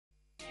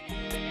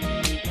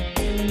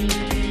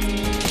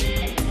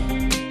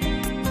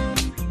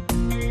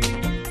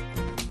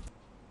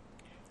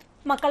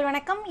மக்கள்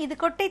வணக்கம். இது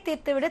கொட்டை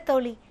தீர்த்து விடு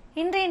தோழி.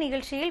 இன்றைய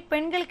நிகழ்ச்சியில்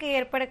பெண்களுக்கு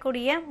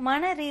ஏற்படக்கூடிய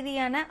மன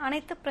ரீதியான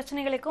அனைத்து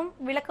பிரச்சனைகளுக்கும்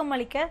விளக்கம்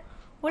அளிக்க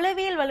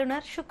உளவியல்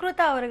வல்லுநர்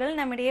சுக்ருதா அவர்கள்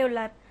நம்மிடையே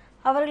உள்ளார்.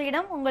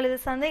 அவர்களிடம் உங்களது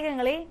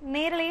சந்தேகங்களை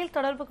நேரலையில்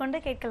தொடர்பு கொண்டு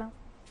கேட்கலாம்.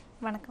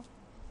 வணக்கம்.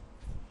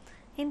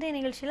 இன்றைய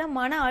நிகழ்ச்சியில்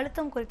மன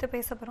அழுத்தம் குறித்து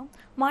பேச போகிறோம்.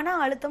 மன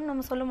அழுத்தம்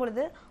நம்ம சொல்லும்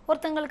பொழுது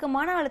ஒருத்தங்களுக்கு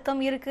மன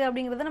அழுத்தம் இருக்குது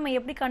அப்படிங்கிறத நம்ம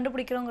எப்படி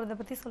கண்டுபிடிக்கிறோங்கிறத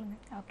பற்றி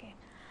சொல்லுங்கள். ஓகே.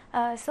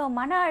 ஸோ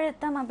மன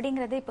அழுத்தம்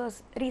அப்படிங்கிறது இப்போ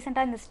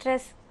ரீசெண்டாக இந்த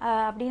ஸ்ட்ரெஸ்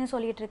அப்படின்னு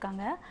சொல்லிட்டு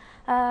இருக்காங்க.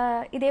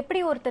 இது எப்படி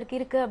ஒருத்தருக்கு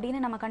இருக்குது அப்படின்னு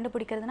நம்ம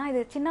கண்டுபிடிக்கிறதுனா,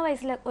 இது சின்ன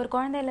வயசில் ஒரு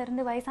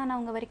குழந்தையிலேருந்து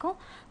வயசானவங்க வரைக்கும்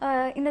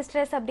இந்த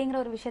ஸ்ட்ரெஸ் அப்படிங்கிற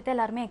ஒரு விஷயத்தை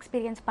எல்லாருமே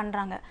எக்ஸ்பீரியன்ஸ்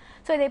பண்ணுறாங்க.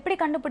 ஸோ இதை எப்படி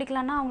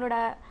கண்டுபிடிக்கலாம்னா, அவங்களோட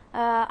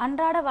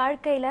அன்றாட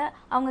வாழ்க்கையில்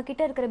அவங்க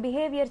கிட்ட இருக்கிற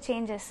பிஹேவியர்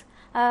சேஞ்சஸ்,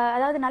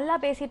 அதாவது நல்லா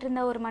பேசிகிட்டு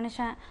இருந்த ஒரு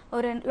மனுஷன்,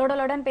 ஒரு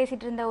லொடலொடன்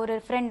பேசிகிட்டு இருந்த ஒரு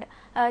ஃப்ரெண்ட்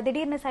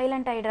திடீர்னு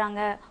சைலண்ட்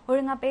ஆகிடுறாங்க,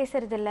 ஒழுங்காக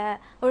பேசுறதில்ல,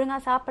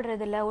 ஒழுங்காக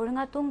சாப்பிட்றதில்ல,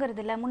 ஒழுங்காக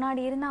தூங்குறதில்ல,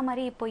 முன்னாடி இருந்த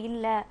மாதிரி இப்போ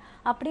இல்லை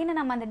அப்படின்னு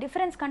நம்ம அந்த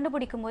டிஃப்ரென்ஸ்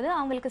கண்டுபிடிக்கும் போது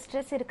அவங்களுக்கு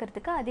ஸ்ட்ரெஸ்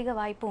இருக்கிறதுக்கு அதிக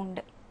வாய்ப்பு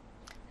உண்டு.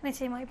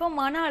 நிச்சயமா. இப்போ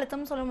மன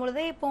அழுத்தம் சொல்லும்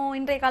பொழுது இப்போ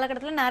இன்றைய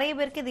காலகட்டத்தில் நிறைய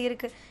பேருக்கு இது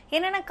இருக்குது.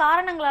 என்னென்ன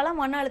காரணங்களால்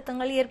மன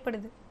அழுத்தங்கள்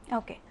ஏற்படுது?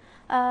 ஓகே.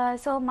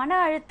 ஸோ மன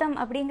அழுத்தம்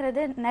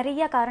அப்படிங்கிறது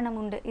நிறைய காரணம்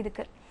உண்டு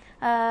இதுக்கு.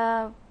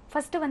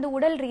 ஃபஸ்ட்டு வந்து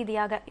உடல்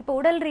ரீதியாக, இப்போ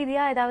உடல்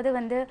ரீதியாக ஏதாவது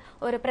வந்து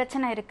ஒரு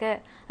பிரச்சனை இருக்குது,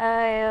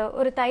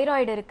 ஒரு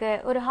தைராய்டு இருக்குது,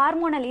 ஒரு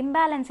ஹார்மோனல்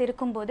இம்பேலன்ஸ்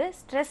இருக்கும்போது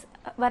ஸ்ட்ரெஸ்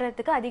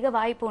வர்றதுக்கு அதிக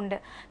வாய்ப்பு உண்டு.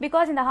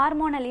 பிகாஸ் இந்த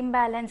ஹார்மோனல்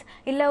இம்பேலன்ஸ்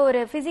இல்லை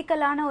ஒரு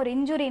ஃபிசிக்கலான ஒரு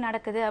இன்ஜுரி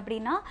நடக்குது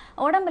அப்படின்னா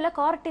உடம்புல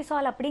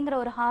கார்டிசால் அப்படிங்கிற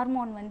ஒரு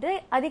ஹார்மோன் வந்து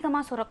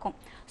அதிகமாக சுரக்கும்.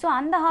 ஸோ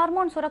அந்த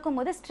ஹார்மோன் சுரக்கும்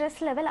போது ஸ்ட்ரெஸ்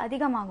லெவல்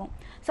அதிகமாகும்.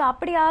 ஸோ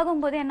அப்படி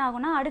ஆகும்போது என்ன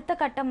ஆகும்னா, அடுத்த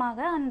கட்டமாக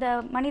அந்த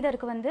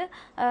மனிதருக்கு வந்து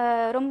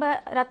ரொம்ப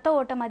ரத்த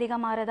ஓட்டம்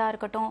அதிகமாகறதா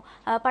இருக்கட்டும்,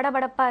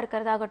 படபடப்பாக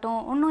இருக்கிறதாகட்டும்,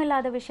 ஒன்றும்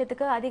இல்லாத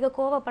விஷயத்துக்கு அதிக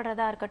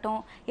கோவப்படுறதா இருக்கட்டும்,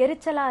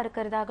 எரிச்சலாக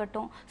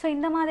இருக்கிறதாகட்டும், ஸோ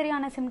இந்த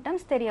மாதிரியான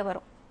சிம்டம்ஸ் தெரிய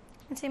வரும்.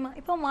 நிச்சயமா.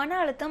 இப்போ மன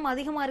அழுத்தம்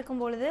அதிகமாக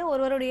இருக்கும் பொழுது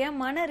ஒருவருடைய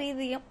மன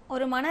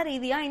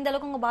ரீதியாக இந்த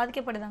அளவுக்கு அவங்க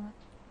பாதிக்கப்படுதாங்க?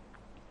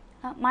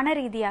 மன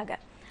ரீதியாக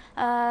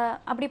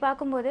அப்படி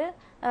பார்க்கும்போது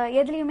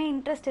எதுலேயுமே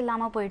இன்ட்ரெஸ்ட்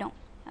இல்லாமல் போயிடும்.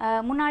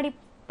 முன்னாடி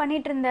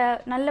பண்ணிட்டு இருந்த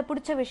நல்ல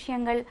பிடிச்ச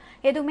விஷயங்கள்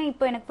எதுவுமே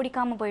இப்போ எனக்கு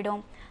பிடிக்காம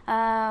போயிடும்,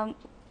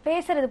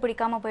 பேசுறது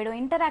பிடிக்காம போயிடும்,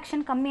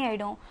 இன்டராக்ஷன்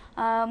கம்மியாயிடும்.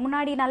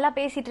 முன்னாடி நல்லா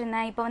பேசிட்டு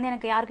இருந்தேன், இப்போ வந்து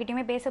எனக்கு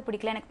யார்கிட்டயுமே பேச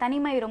பிடிக்கல, எனக்கு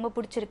தனிமை ரொம்ப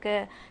பிடிச்சிருக்கு,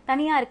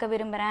 தனியாக இருக்க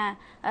விரும்புகிறேன்,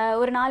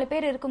 ஒரு 4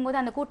 பேர் இருக்கும்போது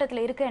அந்த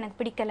கூட்டத்தில் இருக்க எனக்கு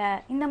பிடிக்கல,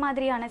 இந்த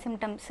மாதிரியான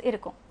சிம்டம்ஸ்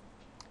இருக்கும்.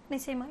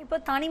 நிச்சயமா. இப்போ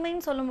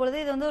தனிமைன்னு சொல்லும் பொழுது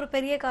இது வந்து ஒரு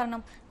பெரிய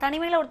காரணம்.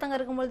 தனிமையில் ஒருத்தங்க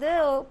இருக்கும்பொழுது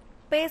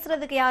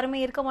பேசுறதுக்கு யாருமே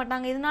இருக்க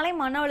மாட்டாங்க, இதனாலே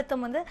மன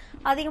அழுத்தம் வந்து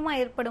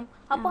அதிகமாக ஏற்படும்.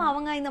 அப்போ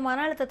அவங்க இந்த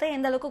மன அழுத்தத்தை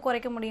எந்த அளவுக்கு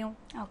குறைக்க முடியும்?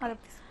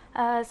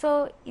 ஸோ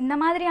இந்த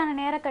மாதிரியான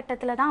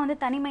நேரக்கட்டத்தில் தான் வந்து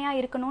தனிமையாக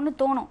இருக்கணும்னு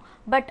தோணும்.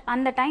 பட்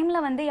அந்த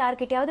டைமில் வந்து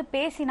யார்கிட்டையாவது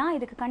பேசினா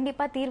இதுக்கு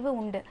கண்டிப்பாக தீர்வு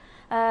உண்டு.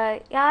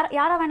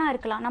 யாராக வேணா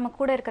இருக்கலாம், நம்ம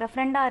கூட இருக்கிற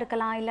ஃப்ரெண்டாக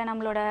இருக்கலாம், இல்லை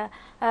நம்மளோட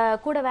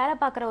கூட வேலை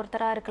பார்க்குற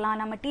ஒருத்தராக இருக்கலாம்,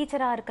 நம்ம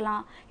டீச்சராக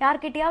இருக்கலாம்.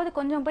 யார்கிட்டையாவது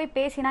கொஞ்சம் போய்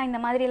பேசினா இந்த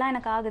மாதிரிலாம்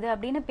எனக்கு ஆகுது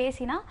அப்படின்னு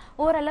பேசினா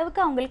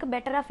ஓரளவுக்கு அவங்களுக்கு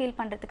பெட்டராக ஃபீல்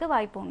பண்ணுறதுக்கு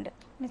வாய்ப்பு உண்டு.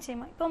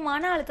 நிச்சயமா. இப்போ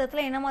மன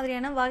அழுத்தத்தில் என்ன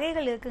மாதிரியான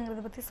வகைகள்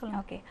இருக்குங்கிறத பற்றி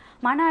சொல்லுங்கள். ஓகே.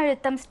 மன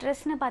அழுத்தம்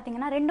ஸ்ட்ரெஸ்ன்னு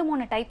பார்த்தீங்கன்னா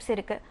 2-3 டைப்ஸ்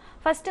இருக்குது.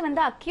 ஃபர்ஸ்ட்டு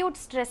வந்து அக்யூட்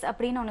ஸ்ட்ரெஸ்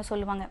அப்படின்னு ஒன்று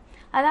சொல்லுவாங்க.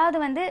 அதாவது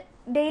வந்து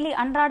டெய்லி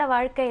அன்றாட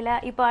வாழ்க்கையில்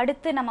இப்போ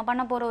அடுத்து நம்ம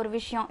பண்ண போகிற ஒரு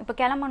விஷயம், இப்போ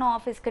கிளம்பணும்,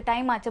 ஆஃபீஸ்க்கு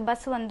டைம் ஆச்சு,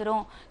 பஸ்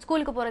வந்துடும்,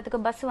 ஸ்கூலுக்கு போகிறதுக்கு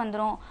பஸ்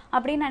வந்துடும்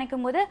அப்படின்னு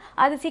நினைக்கும் போது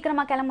அது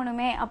சீக்கிரமாக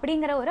கிளம்பணுமே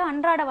அப்படிங்கிற ஒரு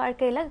அன்றாட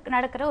வாழ்க்கையில்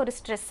நடக்கிற ஒரு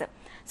ஸ்ட்ரெஸ்.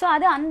 ஸோ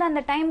அது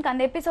அந்த டைமுக்கு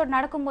அந்த எபிசோட்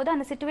நடக்கும்போது,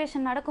 அந்த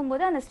சிச்சுவேஷன்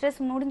நடக்கும்போது அந்த ஸ்ட்ரெஸ்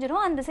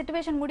முடிஞ்சிடும். அந்த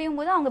சிச்சுவேஷன் முடியும்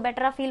போது அவங்க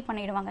பெட்டராக ஃபீல்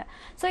பண்ணிடுவாங்க.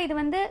 ஸோ இது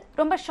வந்து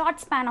ரொம்ப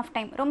ஷார்ட் ஸ்பேன் ஆஃப்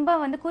டைம், ரொம்ப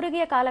வந்து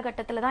குறுகிய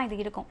காலகட்டத்தில் தான் இது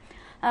இருக்கும்.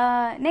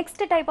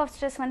 நெக்ஸ்ட் டைப் ஆஃப்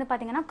ஸ்ட்ரெஸ் வந்து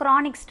பார்த்தீங்கன்னா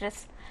க்ரானிக்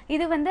ஸ்ட்ரெஸ்.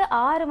 இது வந்து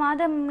 6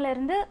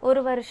 மாதம்லேருந்து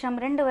 1 வருஷம்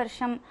 2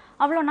 வருஷம்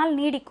அவ்வளோ நாள்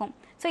நீடிக்கும்.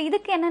 ஸோ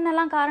இதுக்கு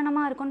என்னென்னலாம்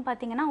காரணமாக இருக்கும்னு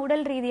பார்த்தீங்கன்னா,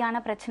 உடல்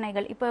ரீதியான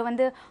பிரச்சனைகள். இப்போ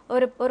வந்து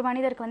ஒரு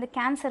மனிதருக்கு வந்து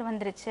கேன்சர்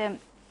வந்துருச்சு,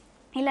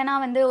 இல்லைனா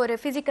வந்து ஒரு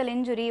ஃபிசிக்கல்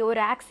இன்ஜுரி,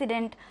 ஒரு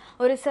ஆக்சிடெண்ட்,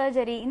 ஒரு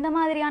சர்ஜரி, இந்த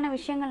மாதிரியான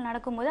விஷயங்கள்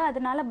நடக்கும்போது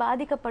அதனால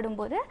பாதிக்கப்படும்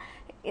போது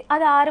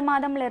அது 6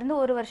 மாதம்லேருந்து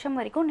 1 வருஷம்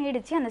வரைக்கும்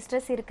நீடிச்சு அந்த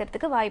ஸ்ட்ரெஸ்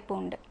இருக்கிறதுக்கு வாய்ப்பு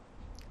உண்டு.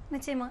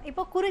 நிச்சயமா.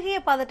 இப்போ குறுகிய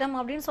பதட்டம்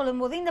அப்படின்னு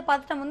சொல்லும்போது இந்த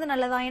பதட்டம் வந்து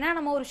நல்லதா? ஏன்னா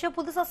நம்ம ஒரு விஷயம்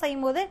புதுசாக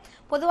செய்யும் போது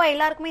பொதுவாக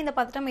எல்லாருக்குமே இந்த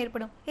பதட்டம்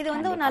ஏற்படும். இது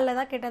வந்து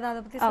நல்லதா கெட்டதா,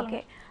 அதை பற்றி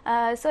ஓகே.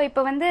 ஸோ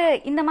இப்போ வந்து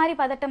இந்த மாதிரி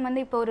பதட்டம்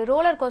வந்து இப்போ ஒரு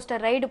ரோலர்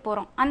கோஸ்டர் ரைடு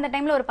போகிறோம், அந்த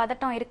டைமில் ஒரு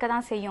பதட்டம் இருக்க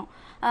தான் செய்யும்.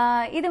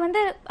 இது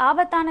வந்து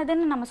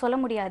ஆபத்தானதுன்னு நம்ம சொல்ல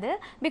முடியாது.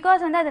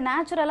 பிகாஸ் வந்து அது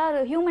நேச்சுரலாக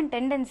ஒரு ஹியூமன்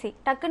டெண்டன்சி.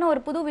 டக்குன்னு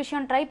ஒரு புது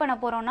விஷயம் ட்ரை பண்ண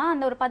போகிறோம்னா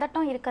அந்த ஒரு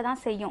பதட்டம் இருக்க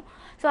தான் செய்யும்.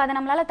 ஸோ அதை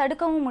நம்மளால்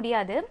தடுக்கவும்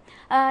முடியாது.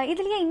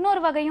 இதுலேயே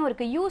இன்னொரு வகையும்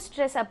இருக்குது, யூ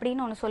ஸ்ட்ரெஸ்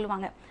அப்படின்னு ஒன்று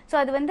சொல்லுவாங்க. ஸோ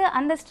அது வந்து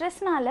அந்த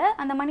ஸ்ட்ரெஸ்னால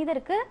அந்த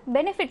மனிதருக்கு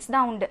பெனிஃபிட்ஸ்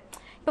தான் உண்டு.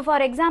 இப்போ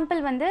ஃபார் எக்ஸாம்பிள்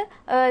வந்து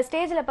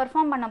ஸ்டேஜில்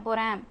பெர்ஃபார்ம் பண்ண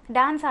போகிறேன்,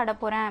 டான்ஸ் ஆட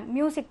போகிறேன்,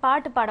 மியூசிக்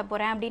பாட்டு பாட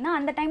போகிறேன் அப்படின்னா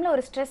அந்த டைமில்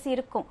ஒரு ஸ்ட்ரெஸ்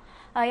இருக்கும்.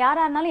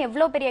 யாராக இருந்தாலும்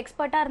எவ்வளோ பெரிய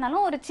எக்ஸ்பர்ட்டாக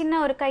இருந்தாலும் ஒரு சின்ன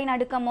ஒரு கை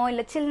நடுக்கமோ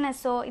இல்லை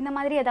சில்னஸோ இந்த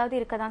மாதிரி ஏதாவது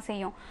இருக்க தான்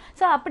செய்யும்.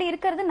 ஸோ அப்படி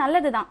இருக்கிறது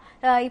நல்லது தான்.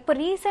 இப்போ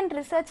ரீசெண்ட்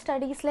ரிசர்ச்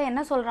ஸ்டடீஸில்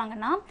என்ன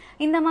சொல்கிறாங்கன்னா,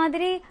 இந்த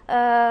மாதிரி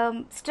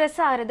ஸ்ட்ரெஸ்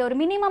ஆகிறது ஒரு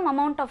மினிமம்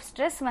அமௌண்ட் ஆஃப்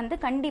ஸ்ட்ரெஸ் வந்து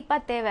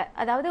கண்டிப்பாக தேவை.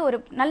 அதாவது ஒரு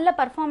நல்ல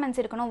பர்ஃபார்மன்ஸ்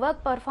இருக்கணும்,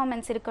 ஒர்க்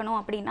பர்ஃபார்மன்ஸ் இருக்கணும்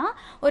அப்படின்னா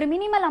ஒரு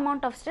மினிமல்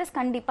அமௌண்ட் ஆஃப் ஸ்ட்ரெஸ்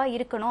கண்டிப்பாக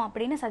இருக்கணும்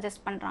அப்படின்னு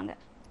சஜஸ்ட் பண்ணுறாங்க.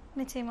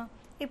 நிச்சயமா.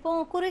 இப்போ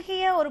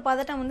குறுகிய ஒரு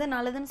பதட்டம் வந்து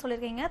நல்லதுன்னு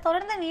சொல்லியிருக்கீங்க.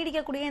 தொடர்ந்து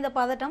நீடிக்கக்கூடிய இந்த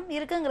பதட்டம்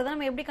இருக்குங்கிறத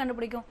நம்ம எப்படி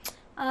கண்டுபிடிக்கும்?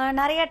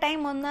 நிறைய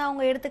டைம் வந்து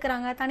அவங்க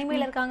எடுத்துக்கிறாங்க,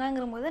 தனிமையில்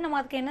இருக்காங்கங்கும்போது நம்ம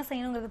அதுக்கு என்ன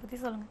செய்யணுங்கிறத பற்றி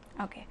சொல்லுங்கள்.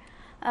 ஓகே.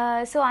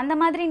 ஸோ அந்த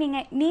மாதிரி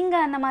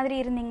நீங்கள் அந்த மாதிரி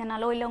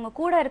இருந்தீங்கனாலோ இல்லை உங்கள்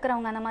கூட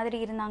இருக்கிறவங்க அந்த மாதிரி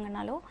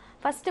இருந்தாங்கனாலோ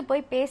ஃபஸ்ட்டு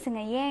போய் பேசுங்க.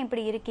 ஏன்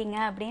இப்படி இருக்கீங்க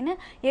அப்படின்னு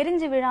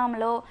எரிஞ்சு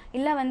விழாமலோ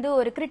இல்லை வந்து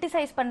ஒரு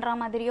கிரிட்டிசைஸ் பண்ணுற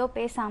மாதிரியோ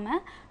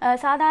பேசாமல்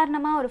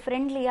சாதாரணமாக ஒரு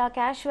ஃப்ரெண்ட்லியாக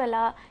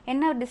கேஷுவலாக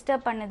என்ன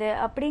டிஸ்டர்ப் பண்ணுது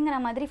அப்படிங்கிற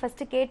மாதிரி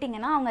ஃபஸ்ட்டு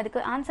கேட்டிங்கன்னா அவங்க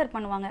அதுக்கு ஆன்சர்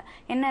பண்ணுவாங்க.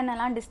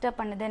 என்னென்னலாம் டிஸ்டர்ப்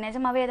பண்ணுது,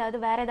 நிஜமாவே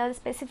வேறு ஏதாவது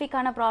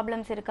ஸ்பெசிஃபிக்கான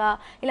ப்ராப்ளம்ஸ் இருக்கா,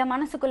 இல்லை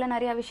மனசுக்குள்ளே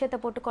நிறையா விஷயத்தை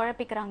போட்டு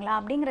குழப்பிக்கிறாங்களா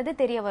அப்படிங்கிறது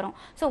தெரிய வரும்.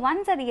 ஸோ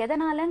ஒன்ஸ் அது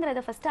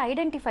எதனாலங்கிறத ஃபஸ்ட்டு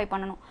ஐடென்டிஃபை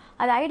பண்ணணும்.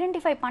 அதை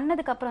ஐடென்டிஃபை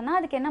பண்ணதுக்கு அப்புறம் தான்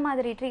அதுக்கு என்ன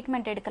மாதிரி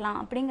ட்ரீட்மெண்ட் எடுக்கலாம்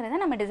அப்படிங்கறத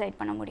நம்ம டிசைட்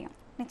பண்ண முடியும்.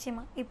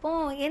 நிச்சயமா. இப்போ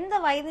எந்த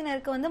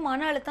வயதினருக்கு வந்து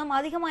மன அழுத்தம்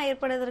அதிகமாக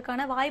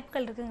ஏற்படுவதற்கான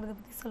வாய்ப்புகள் இருக்குங்கிறத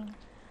பற்றி சொல்லுங்க.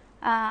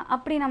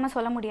 அப்படி நம்ம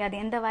சொல்ல முடியாது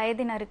எந்த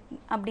வயதினருக்கு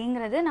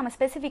அப்படிங்கிறது நம்ம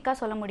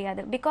ஸ்பெசிஃபிக்காக சொல்ல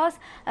முடியாது. பிகாஸ்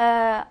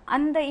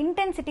அந்த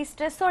இன்டென்சிட்டி,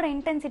 ஸ்ட்ரெஸ்ஸோட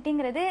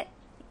இன்டென்சிட்டிங்கிறது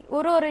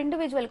ஒரு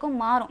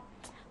இண்டிவிஜுவலுக்கும் மாறும்.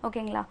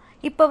 ஓகேங்களா?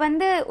 இப்போ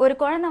வந்து ஒரு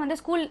குழந்தை வந்து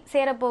ஸ்கூல்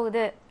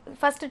சேரப்போகுது,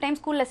 ஃபர்ஸ்ட் டைம்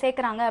ஸ்கூலில்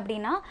சேர்க்குறாங்க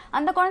அப்படின்னா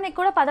அந்த குழந்தைக்கு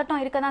கூட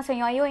பதட்டம் இருக்க தான்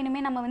செய்யும். ஐயோ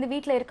இனிமேல் நம்ம வந்து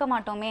வீட்டில் இருக்க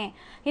மாட்டோமே,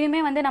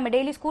 இனிமேல் வந்து நம்ம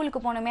டெய்லி ஸ்கூலுக்கு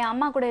போகணுமே,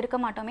 அம்மா கூட இருக்க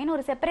மாட்டோமேன்னு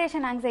ஒரு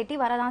செப்பரேஷன் ஆங்ஸைட்டி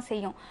வரதான்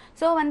செய்யும்.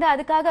 ஸோ வந்து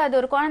அதுக்காக அது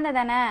ஒரு குழந்தை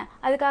தானே,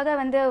 அதுக்காக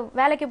வந்து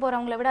வேலைக்கு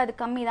போகிறவங்கள விட அது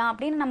கம்மி தான்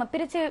அப்படின்னு நம்ம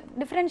பிரித்து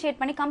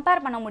டிஃப்ரென்ஷியேட் பண்ணி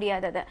கம்பேர் பண்ண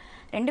முடியாது. அதை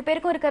ரெண்டு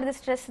பேருக்கும் இருக்கிறது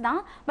ஸ்ட்ரெஸ்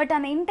தான், பட்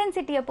அந்த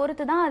இன்டென்சிட்டியை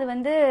பொறுத்து தான் அது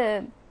வந்து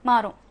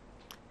மாறும்.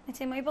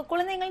 நிச்சயமா. இப்போ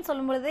குழந்தைங்கள்னு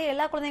சொல்லும்போது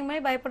எல்லா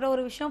குழந்தைங்களுமே பயப்படுற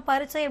ஒரு விஷயம்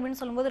பரீட்சை அப்படின்னு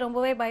சொல்லும்போது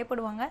ரொம்பவே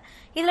பயப்படுவாங்க.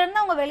 இதுல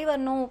இருந்து அவங்க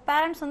வெளிவரணும்,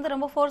 பேரண்ட்ஸ் வந்து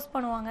ரொம்ப ஃபோர்ஸ்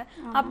பண்ணுவாங்க.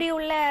 அப்படி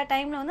உள்ள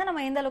டைம்ல வந்து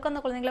நம்ம எந்த அளவுக்கு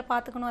அந்த குழந்தைங்களை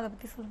பார்த்துக்கணும் அதை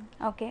பற்றி சொல்லுங்க.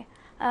 ஓகே.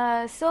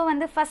 ஸோ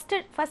வந்து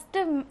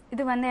ஃபஸ்ட்டு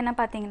இது வந்து என்ன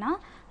பார்த்தீங்கன்னா,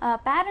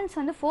 பேரண்ட்ஸ்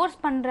வந்து ஃபோர்ஸ்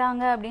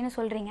பண்ணுறாங்க அப்படின்னு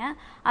சொல்கிறீங்க,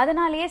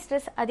 அதனாலேயே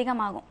ஸ்ட்ரெஸ்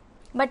அதிகமாகும்.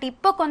 பட்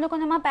இப்போ கொஞ்சம்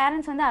கொஞ்சமாக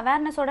பேரண்ட்ஸ் வந்து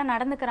அவேர்னஸோட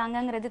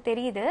நடந்துக்கிறாங்கங்கிறது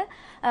தெரியுது.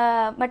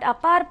 பட்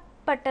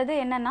பட்டது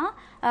என்னன்னா,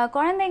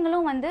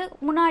 குழந்தைங்களும் வந்து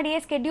முன்னாடியே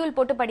ஸ்கெட்யூல்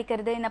போட்டு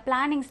படிக்கிறது, இந்த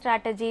பிளானிங்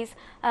ஸ்ட்ராட்டஜிஸ்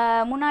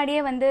முன்னாடியே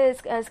வந்து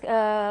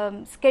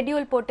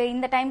ஸ்கெட்யூல் போட்டு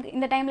இந்த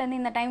டைம்லேருந்து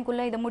இந்த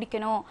டைம்குள்ளே இதை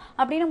முடிக்கணும்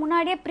அப்படின்னு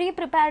முன்னாடியே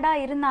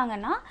ப்ரிப்பேர்டாக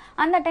இருந்தாங்கன்னா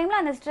அந்த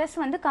டைமில் அந்த ஸ்ட்ரெஸ்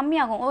வந்து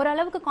கம்மியாகும்.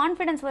 ஓரளவுக்கு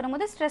கான்ஃபிடன்ஸ்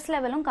வரும்போது ஸ்ட்ரெஸ்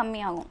லெவலும்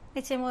கம்மியாகும்.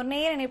 நிச்சயம். ஒரு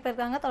நேயர் இணைப்பு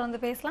இருக்காங்க,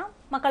 தொடர்ந்து பேசலாம்.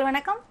 மக்கள்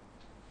வணக்கம்.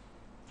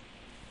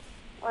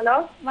 ஹலோ,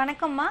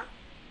 வணக்கம்மா.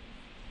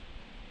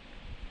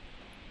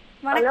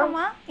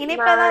 வணக்கம்மா,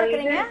 இணைப்பில் தான்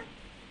இருக்கிறீங்க,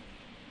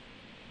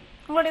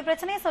 உங்களுடைய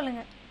பிரச்சனையை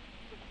சொல்லுங்க.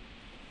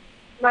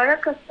 மன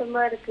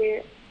கஷ்டமா இருக்கு.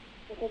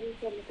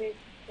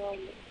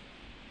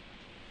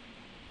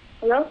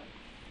 ஹலோ,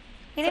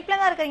 இணைப்புல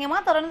தான் இருக்கீங்கம்மா,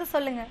 தொடர்ந்து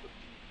சொல்லுங்க.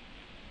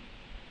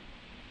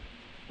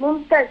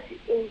 மும்தாஜ்,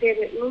 என்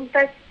பேரு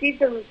மும்தாஜ்,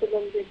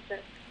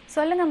 தீர்த்தமுத்துல.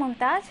 சொல்லுங்க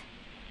மும்தாஜ்.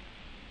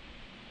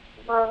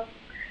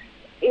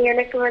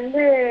 எனக்கு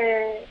வந்து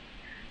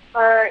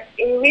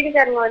எங்க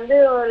வீட்டுக்காரங்க வந்து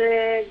ஒரு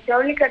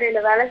ஜவுளி கடையில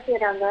வேலை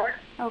செய்யறாங்க.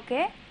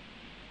 ஓகே.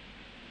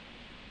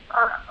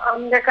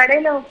 அந்த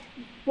கடையில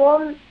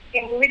போன்,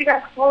 எங்க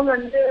வீட்டுக்காரருக்கு போன்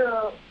வந்து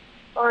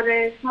ஒரு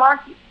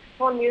ஸ்மார்ட்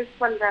போன் யூஸ்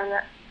பண்றாங்க.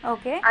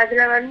 ஓகே.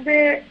 அதுல வந்து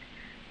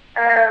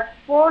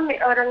போன்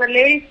ஒரு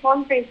லேடிஸ்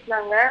போன்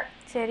பேசினாங்க.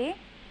 சரி.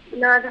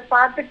 நான் அதை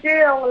பார்த்துட்டு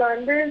அவங்கள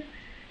வந்து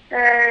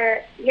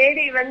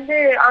லேடி வந்து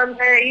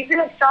அந்த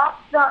இதுல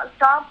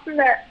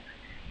ஸ்டாப்ல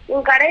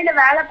உங்க கடையில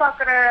வேலை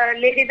பாக்குற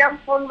லேடி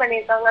தான் போன்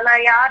பண்ணிருக்காங்க.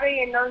 நான்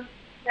யாரும் என்ன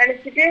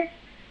நினைச்சிட்டு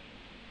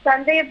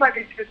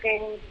சந்தேகப்பட்டுட்டு இருக்கேன்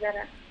எங்க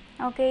வீட்டுக்கார.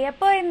 ஓகே.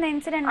 எப்போ இந்த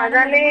இன்சிடென்ட்?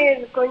 அதனாலே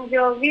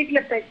கொஞ்சம் வீட்ல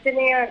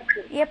பிரச்சனையா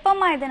இருக்கு.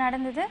 எப்போமா இது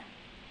நடந்தது?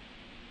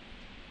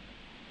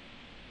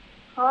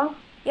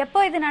 எப்போ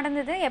இது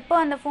நடந்தது? எப்போ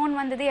அந்த போன்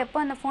வந்தது? எப்போ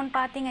அந்த போன்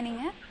பாத்தீங்க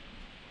நீங்க?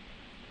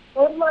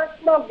 ஒரு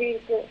மாசமா அப்படி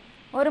இருக்கு.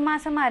 ஒரு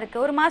மாசமா இருக்கு.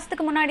 ஒரு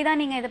மாசத்துக்கு முன்னாடி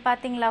தான் நீங்க இத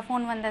பாத்தீங்களா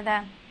போன் வந்தத?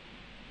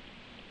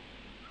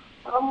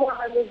 ஆமா,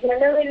 அது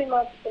ஜனவரி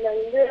மாசத்துல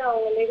இருந்து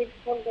அவங்க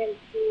லேடிஸ் போன்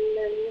பேசில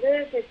இருந்து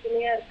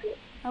பிரச்சனையா இருக்கு.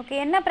 ஓகே.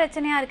 என்ன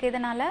பிரச்சனையா இருக்கு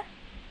இதனால?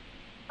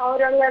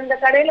 அவர் அங்க அந்த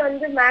கடையில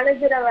வந்து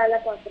மேனேஜரா வேலை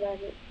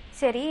பாக்குறாரு.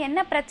 சரி, என்ன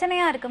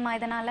பிரச்சனையா இருக்குமா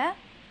இதனால?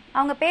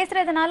 அவங்க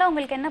பேசுறதுனால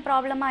உங்களுக்கு என்ன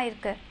ப்ராப்ளமா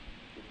இருக்கு?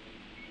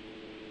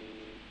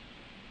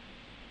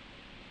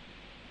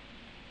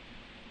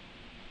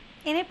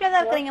 இணைப்புல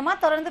தான் இருக்கீங்கம்மா,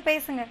 தொடர்ந்து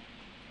பேசுங்க.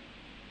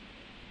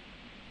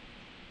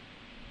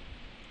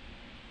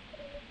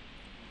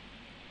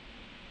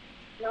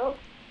 ஹலோ.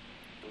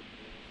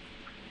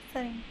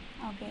 சரி.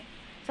 ஓகே.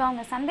 ஸோ அவங்க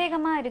அவங்க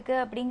சந்தேகமா இருக்கு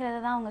அப்படிங்கறத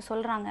தான் அவங்க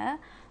சொல்றாங்க.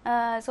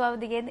 ஸோ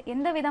அது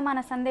எந்த விதமான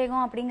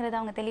சந்தேகம் அப்படிங்கறத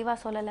அவங்க தெளிவா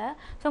சொல்லல.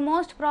 ஸோ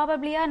மோஸ்ட்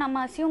ப்ராபப்ளியா நம்ம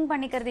அசியூம்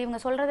பண்ணிக்கிறது இவங்க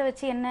சொல்றதை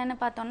வச்சு என்னன்னு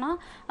பார்த்தோம்னா,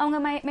 அவங்க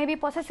மேபி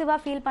பொசசிவா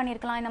ஃபீல்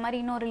பண்ணியிருக்கலாம். இந்த மாதிரி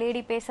இன்னொரு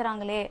லேடி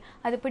பேசுறாங்களே,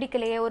 அது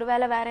பிடிக்கலையே,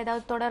 ஒருவேளை வேற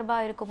ஏதாவது தொடர்பா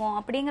இருக்குமோ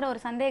அப்படிங்கிற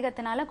ஒரு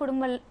சந்தேகத்தினால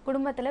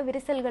குடும்பத்துல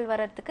விரிசல்கள்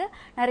வர்றதுக்கு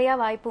நிறைய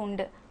வாய்ப்பு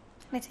உண்டு.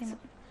 நிச்சயமா.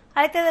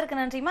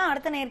 அழைத்ததற்கு நன்றிமா.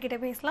 அடுத்த நேர்கிட்ட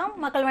பேசலாம்.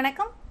 மக்கள்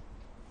வணக்கம்.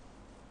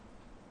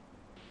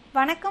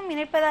 வணக்கம்,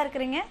 இணைப்பதா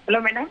இருக்கிறீங்க. Hello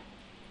madam.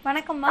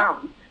 வணக்கம்மா.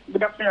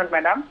 Good afternoon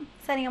madam.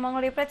 சரிங்கம்மா,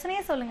 உங்களுடைய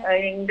பிரச்சனையே சொல்லுங்க.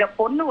 எங்க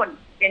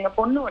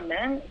பொண்ணு ஒண்ணு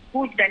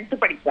ஸ்கூல் 10th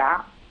படிக்கிறா.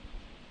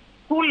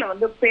 ஸ்கூல்ல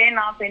வந்து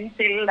பேனா,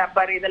 பென்சில்,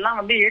 ரப்பர் இதெல்லாம்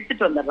வந்து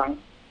எடுத்துட்டு வந்துடுறாங்க.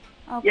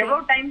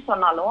 எவ்வளவு டைம்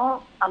சொன்னாலும்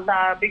அந்த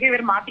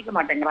பிஹேவியர் மாத்திக்க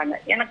மாட்டேங்கிறாங்க.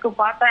 எனக்கு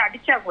பார்த்தா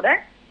அடிச்சா கூட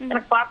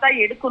எனக்கு பார்த்தா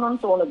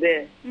எடுக்கணும்னு தோணுது,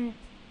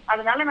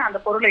 அதனால நான்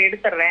அந்த பொருளை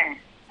எடுத்துறேன்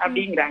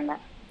அப்படிங்கிறாங்க.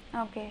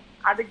 ஓகே,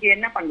 அதுக்கு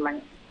என்ன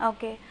பண்ணலாங்க?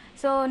 ஓகே,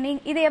 சோ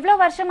நீங்க இது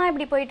எவ்வளவு வருஷமா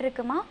இப்படி போயிட்டு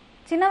இருக்குமா?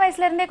 சின்ன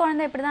வயசுல இருந்தே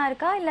குழந்தை இப்படிதான்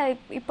இருக்கா, இல்ல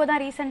இப்போதான்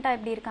ரீசெண்டா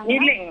இப்படி இருக்காங்க?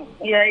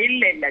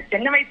 இல்ல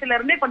சின்ன வயசுல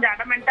இருந்தே கொஞ்சம்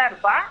அடமெண்டா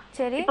இருப்பா.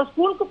 சரி, இப்ப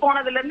ஸ்கூலுக்கு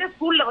போனதுல இருந்து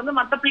ஸ்கூல்ல வந்து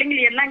மத்த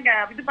பிள்ளைங்க எல்லாம் இங்க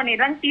இது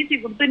பண்ணிடுறாங்க, டிசி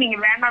கொடுத்து நீங்க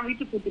வேணாம்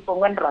வீட்டுக்கு கூட்டி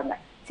போங்கன்றாங்க.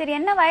 சரி,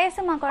 என்ன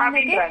வயசுமா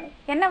குழந்தைக்கு?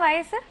 என்ன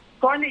வயசு?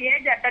 குழந்தை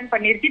ஏஜ் அட்டன்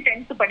பண்ணிருச்சு,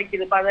 10th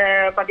படிக்குது,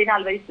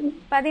 14 வயசு.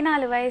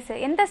 14 வயசு.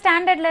 எந்த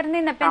ஸ்டாண்டர்ட்ல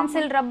இருந்து இந்த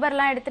பென்சில், ரப்பர்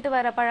எல்லாம் எடுத்துட்டு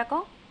வர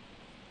பழக்கம்?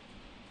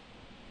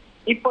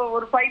 இப்போ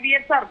ஒரு 5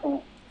 இயர்ஸா இருக்கும்.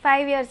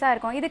 5 இயர்ஸா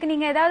இருக்கும். இதுக்கு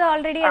நீங்க ஏதாவது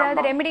ஆல்ரெடி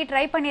ஏதாவது ரெமெடி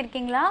ட்ரை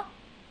பண்ணிருக்கீங்களா?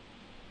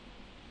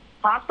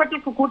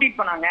 ஹாஸ்பிட்டலுக்கு கூட்டிட்டு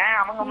போனாங்க,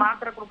 அவங்க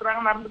மாத்திரை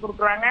குடுக்குறாங்க, மருந்து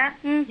குடுக்குறாங்க,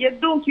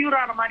 எதுவும் கியூர்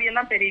ஆன மாதிரி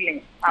எல்லாம்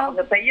தெரியலைங்க.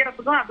 அவங்க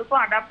செய்யறதுக்கும்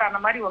அதுக்கும் அடாப்ட்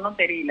ஆன மாதிரி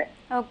ஒன்னும் தெரியல.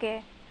 ஓகே,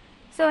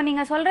 சோ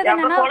நீங்க சொல்றது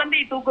என்னன்னா,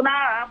 குழந்தையை தூக்குனா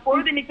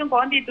பொழுதுனிக்கும்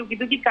குழந்தையை தூக்கி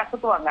தூக்கி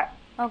கசக்குவாங்க.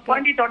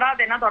 குழந்தை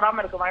தொடாதேன்னா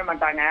தொடாம இருக்கவே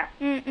மாட்டாங்க.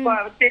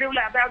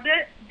 தெருவுல அதாவது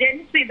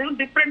ஜென்ஸ் இதுவும்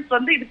டிஃபரன்ஸ்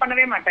வந்து இது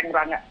பண்ணவே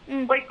மாட்டேங்கிறாங்க.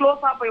 போய்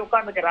க்ளோஸா போய்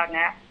உட்காந்துக்கிறாங்க,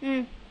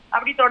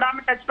 அப்படி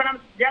தொடாம டச்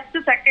பண்ணாம ஜஸ்ட்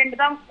செகண்ட்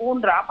தான்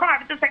ஊன்றா, அப்புறம்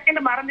அடுத்த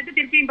செகண்ட் மறந்துட்டு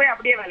திருப்பியும் போய்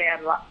அப்படியே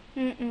விளையாடுவா.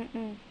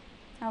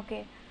 Okay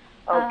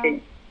okay.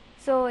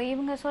 ஸோ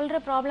இவங்க சொல்கிற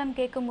ப்ராப்ளம்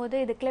கேட்கும்போது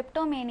இது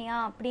கிளெப்டோமேனியா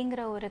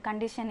அப்படிங்கிற ஒரு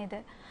கண்டிஷன்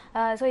இது.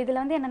 ஸோ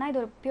இதில் வந்து என்னென்னா,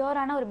 இது ஒரு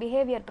பியூரான ஒரு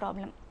பிஹேவியர்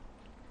ப்ராப்ளம்.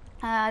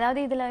 அதாவது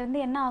இதில் வந்து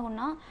என்ன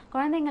ஆகும்னா,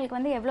 குழந்தைங்களுக்கு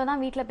வந்து எவ்வளோ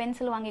தான் வீட்டில்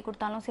பென்சில் வாங்கி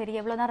கொடுத்தாலும் சரி,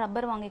 எவ்வளோ தான்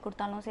ரப்பர் வாங்கி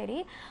கொடுத்தாலும் சரி,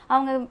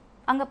 அவங்க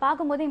அங்கே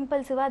பார்க்கும்போது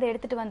இம்பல்சிவாக அதை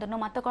எடுத்துகிட்டு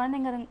வந்துடணும். மற்ற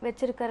குழந்தைங்க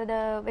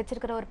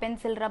வச்சிருக்கிற ஒரு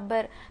பென்சில்,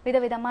 ரப்பர்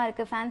விதவிதமாக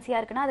இருக்குது, ஃபேன்சியாக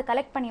இருக்குன்னா அதை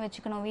கலெக்ட் பண்ணி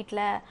வச்சுக்கணும்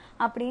வீட்டில்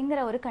அப்படிங்கிற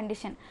ஒரு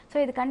கண்டிஷன். ஸோ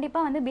இது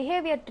கண்டிப்பாக வந்து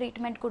பிஹேவியர்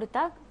ட்ரீட்மெண்ட்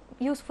கொடுத்தா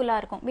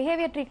யூஸ்ஃபுல்லாக இருக்கும்.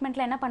 பிஹேவியர்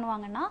ட்ரீட்மெண்ட்டில் என்ன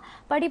பண்ணுவாங்கன்னா,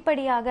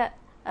 படிப்படியாக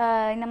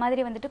இந்த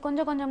மாதிரி வந்துட்டு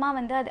கொஞ்சம் கொஞ்சமாக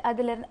வந்து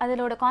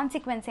அதோட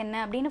கான்சிக்வன்ஸ் என்ன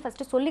அப்படின்னு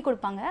ஃபஸ்ட்டு சொல்லி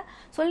கொடுப்பாங்க.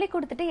 சொல்லி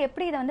கொடுத்துட்டு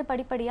எப்படி இதை வந்து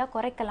படிப்படியாக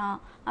குறைக்கலாம்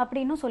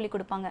அப்படின்னு சொல்லி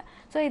கொடுப்பாங்க.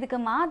 ஸோ இதுக்கு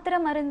மாத்திரை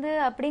மருந்து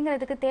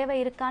அப்படிங்கிறதுக்கு தேவை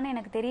இருக்கான்னு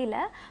எனக்கு தெரியல.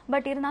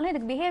 பட் இருந்தாலும்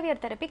இதுக்கு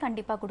பிஹேவியர் தெரப்பி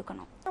கண்டிப்பாக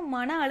கொடுக்கணும்.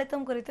 மன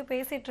அழுத்தம் குறித்து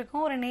பேசிட்டு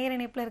இருக்கோம். ஒரு நேர்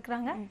இணைப்பில்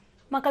இருக்கிறாங்க.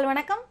 மக்கள்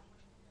வணக்கம்.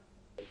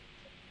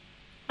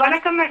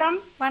 வணக்கம் மேடம்.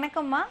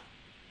 வணக்கம்மா.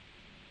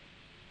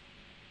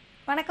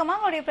 வணக்கம்மா,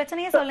 உங்களுடைய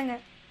பிரச்சனையை சொல்லுங்க.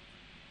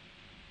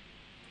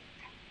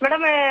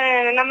 மேடம்,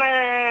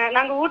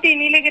 நாங்க ஊட்டி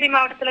நீலகிரி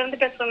மாவட்டத்துல இருந்து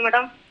பேசுறோம்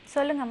மேடம்.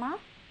 சொல்லுங்கம்மா.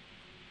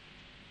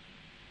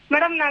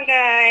 மேடம்,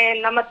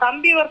 நம்ம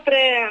தம்பி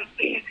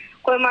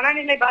ஒருத்தர்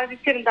மனநிலை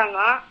பாதிச்சிருந்தாங்க.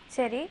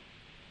 சரி.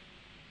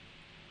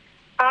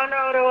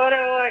 அவனை ஒரு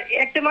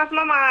 8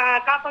 மாசமா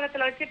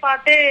காப்பகத்துல வச்சு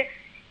பார்த்து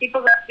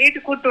இப்ப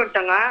வீட்டுக்கு கூட்டு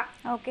வந்துட்டாங்க.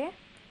 ஓகே.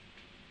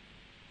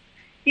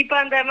 இப்ப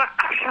அந்த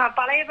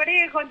பழையபடி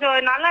கொஞ்சம்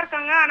நல்லா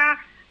இருக்காங்க. ஆனா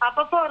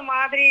அப்பப்போ ஒரு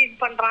மாதிரி இது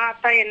பண்றான்.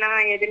 அதான் என்ன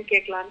ஏதுன்னு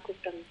கேட்கலான்னு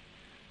கூப்பிட்டாங்க.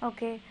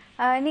 ஓகே,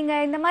 நீங்க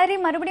இந்த மாதிரி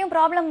மறுபடியும்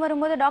ப்ராப்ளம்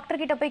வரும்போது டாக்டர்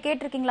கிட்ட போய்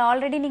கேட்டிருக்கீங்களா?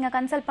 ஆல்ரெடி நீங்க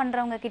கன்சல்ட்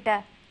பண்றவங்க கிட்ட?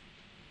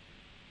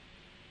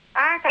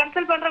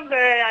 கன்சல்ட்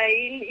பண்றவங்க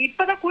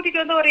இப்பதான்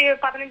கூட்டிட்டு வந்து ஒரு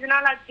 15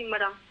 நாள் ஆச்சுங்க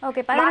மேடம்.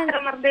 ஓகே,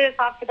 மாத்திரை மருந்து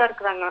சாப்பிட்டுதான்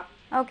இருக்கிறாங்க.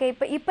 ஓகே,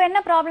 இப்ப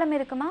என்ன ப்ராப்ளம்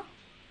இருக்குமா?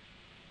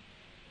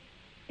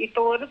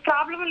 இப்ப ஒரு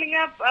ப்ராப்ளம்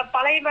இல்லைங்க.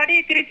 பழையபடி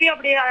திருப்பி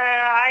அப்படி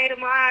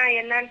ஆயிருமா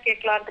என்னன்னு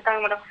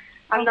கேட்கலான்ட்டுதாங்க மேடம்.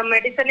 அந்த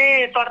மெடிசனே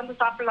தொடர்ந்து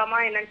சாப்பிடலாமா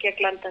என்னன்னு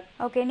கேட்கலான்ட்டு.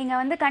 ஓகே, நீங்க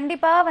வந்து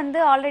கண்டிப்பா வந்து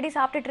ஆல்ரெடி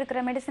சாப்பிட்டுட்டு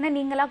இருக்கிற மெடிசனை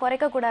நீங்களா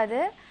குறைக்க கூடாது.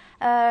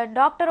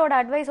 டாக்டரோட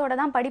அட்வைஸோட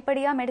தான்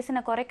படிப்படியாக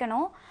மெடிசனை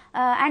குறைக்கணும்.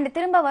 அண்ட்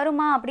திரும்ப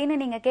வருமா அப்படின்னு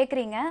நீங்கள்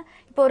கேட்குறீங்க.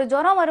 இப்போ ஒரு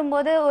ஜுரம்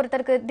வரும்போது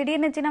ஒருத்தருக்கு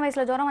திடீர்னு சின்ன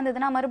வயசில் ஜுரம்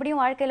வந்ததுன்னா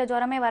மறுபடியும் வாழ்க்கையில்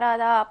ஜுரமே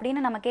வராதா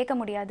அப்படின்னு நம்ம கேட்க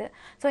முடியாது.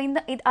 ஸோ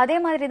அதே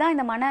மாதிரி தான்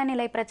இந்த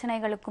மனநிலை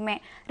பிரச்சனைகளுக்குமே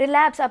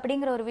ரிலாப்ஸ்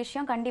அப்படிங்கிற ஒரு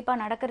விஷயம்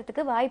கண்டிப்பாக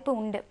நடக்கிறதுக்கு வாய்ப்பு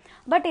உண்டு.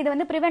 பட் இது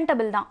வந்து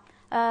ப்ரிவென்டபிள் தான்.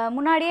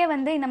 முன்னாடியே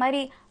வந்து இந்த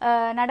மாதிரி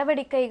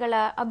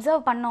நடவடிக்கைகளை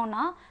அப்சர்வ்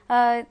பண்ணோன்னா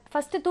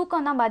ஃபஸ்ட்டு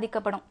தூக்கம் தான்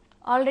பாதிக்கப்படும்.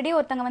 ஆல்ரெடி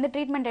ஒருத்தங்க வந்து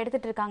ட்ரீட்மெண்ட்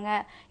எடுத்துட்டு இருக்காங்க,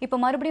 இப்போ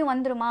மறுபடியும்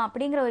வந்துருமா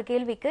அப்படிங்கிற ஒரு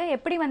கேள்விக்கு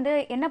எப்படி வந்து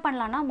என்ன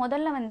பண்ணலான்னா,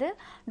 முதல்ல வந்து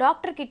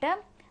டாக்டர் கிட்ட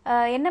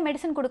என்ன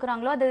மெடிசன்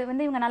கொடுக்குறாங்களோ அது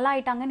வந்து இவங்க நல்லா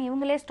ஆயிட்டாங்கன்னு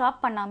இவங்களே ஸ்டாப்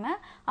பண்ணாமல்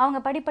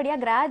அவங்க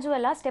படிப்படியாக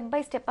கிராஜுவலாக ஸ்டெப்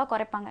பை ஸ்டெப்பாக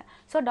குறைப்பாங்க.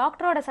 ஸோ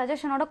டாக்டரோட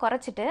சஜஷனோட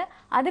குறைச்சிட்டு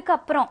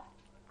அதுக்கப்புறம்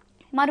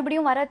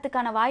மறுபடியும்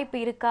வரதுக்கான வாய்ப்பு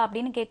இருக்கா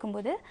அப்படின்னு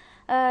கேட்கும்போது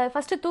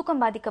ஃபஸ்ட்டு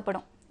தூக்கம்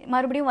பாதிக்கப்படும்.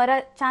 மறுபடியும் வர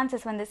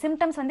சான்சஸ் வந்து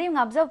சிம்டம்ஸ் வந்து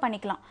இவங்க அப்சர்வ்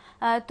பண்ணிக்கலாம்.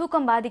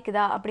 தூக்கம்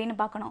பாதிக்குதா அப்படின்னு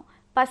பார்க்கணும்.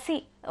 பசி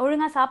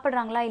ஒழுங்கா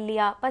சாப்பிட்றாங்களா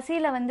இல்லையா,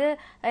 பசியில வந்து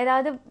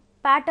ஏதாவது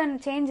பேட்டர்ன்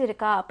சேஞ்ச்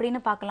இருக்கா அப்படின்னு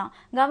பார்க்கலாம்.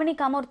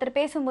 கவனிக்காம ஒருத்தர்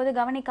பேசும்போது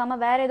கவனிக்காம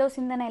வேற ஏதோ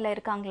சிந்தனையில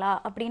இருக்காங்களா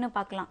அப்படின்னு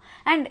பார்க்கலாம்.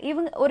 அண்ட்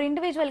இவங்க ஒரு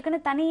இண்டிவிஜுவலுக்குன்னு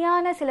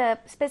தனியான சில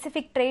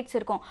ஸ்பெசிஃபிக் ட்ரேட்ஸ்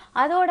இருக்கும்,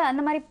 அதோட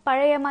அந்த மாதிரி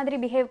பழைய மாதிரி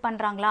பிஹேவ்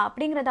பண்றாங்களா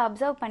அப்படிங்கிறத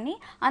அப்சர்வ் பண்ணி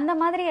அந்த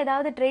மாதிரி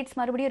ஏதாவது ட்ரேட்ஸ்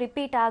மறுபடியும்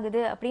ரிப்பீட்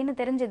ஆகுது அப்படின்னு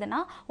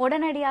தெரிஞ்சதுன்னா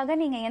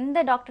உடனடியாக நீங்க எந்த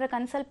டாக்டரை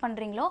கன்சல்ட்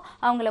பண்றீங்களோ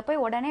அவங்கள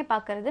போய் உடனே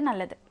பார்க்கறது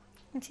நல்லது.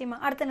 நிச்சயமா.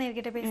 அடுத்த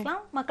நேர்கிட்ட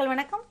பேசலாம். மக்கள்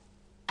வணக்கம்.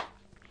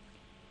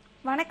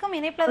 வணக்கம்,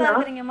 இணைப்புல தான்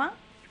இருக்கிறீங்கம்மா.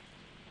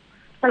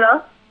 ஹலோ,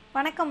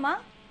 வணக்கம்மா.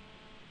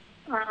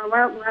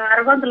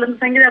 அரபாத்துல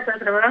இருந்து சங்கீதா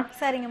பேசுறேன்.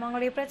 சரிங்கம்மா,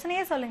 உங்களுடைய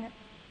பிரச்சனையே சொல்லுங்க.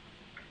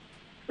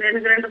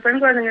 எனக்கு 2 பெண்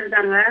குழந்தைங்க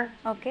இருக்காங்க.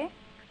 ஓகே.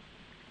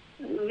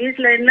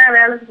 வீட்டுல என்ன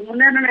வேலை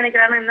முன்னேறணும்னு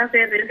நினைக்கிறாங்க, என்ன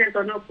செய்யறது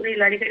சொன்னோம்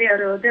புரியல. அடிக்கடி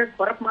அவர் வந்து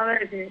குழப்பமாவே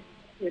இருக்கு.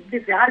 எப்படி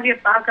யாருக்கே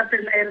பாக்கிறது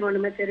என்ன ஏது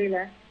ஒண்ணுமே தெரியல.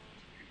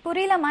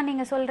 புரியலம்மா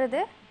நீங்க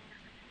சொல்றது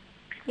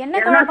என்ன?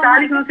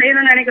 சாதிக்கணும்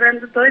செய்யணும்னு நினைக்கிறேன்,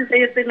 தொழில்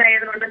செய்யறதுக்கு நான்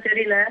ஏது ஒன்றும்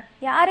தெரியல.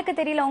 யாருக்கு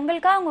தெரியல,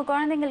 உங்களுக்கா உங்க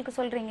குழந்தைங்களுக்கு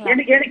சொல்றீங்களா?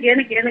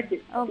 எனக்கு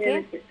ஓகே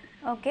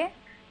ஓகே.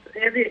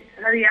 எது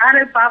அது யாரு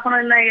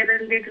பாக்கணும் என்ன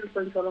ஏதுன்னு டீட்டெயில்ஸ்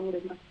கொஞ்சம் சொல்ல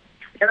முடியுமா?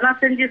 எதனா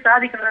செஞ்சு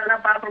சாதிக்கணும், எதனா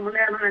பார்க்கணும்,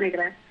 முன்னேறணும்னு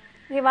நினைக்கிறேன்.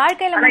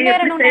 வாழ்க்கையில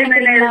முன்னேறணும்னு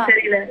நினைக்கிறீங்களா?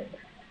 தெரியல.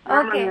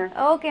 ஓகே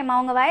ஓகேம்மா.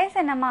 உங்க வயசு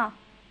என்னம்மா?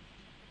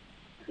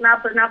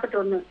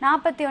 41.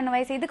 41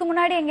 வயசு. இதுக்கு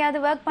முன்னாடி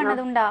எங்கேயாவது ஒர்க்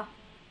பண்ணது உண்டா?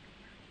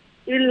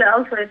 இல்ல,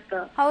 ஹவுஸ் ஒய்ஃப்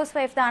தான். ஹவுஸ்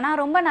ஒய்ஃப் தான். ஆனா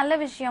ரொம்ப நல்ல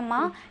விஷயம்மா,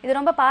 இது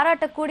ரொம்ப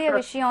பாராட்டக்கூடிய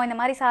விஷயம், இந்த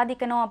மாதிரி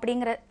சாதிக்கணும்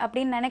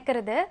அப்படின்னு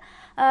நினைக்கிறது.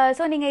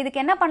 ஸோ நீங்கள்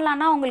இதுக்கு என்ன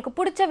பண்ணலான்னா, உங்களுக்கு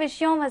பிடிச்ச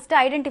விஷயம் ஃபஸ்ட்டு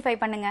ஐடென்டிஃபை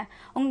பண்ணுங்க.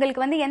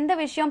 உங்களுக்கு வந்து எந்த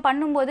விஷயம்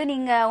பண்ணும்போது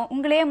நீங்கள்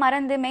உங்களே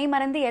மெய்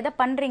மறந்து எதை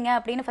பண்ணுறீங்க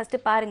அப்படின்னு ஃபஸ்ட்டு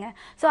பாருங்க.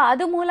 ஸோ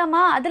அது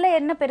மூலமாக அதில்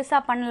என்ன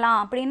பெருசாக பண்ணலாம்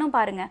அப்படின்னும்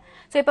பாருங்க.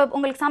 ஸோ இப்போ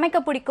உங்களுக்கு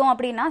சமைக்க பிடிக்கும்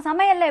அப்படின்னா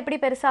சமையலில் எப்படி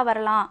பெருசாக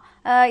வரலாம்,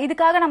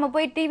 இதுக்காக நம்ம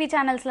போய் டிவி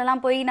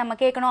சேனல்ஸ்லாம் போய் நம்ம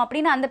கேட்கணும்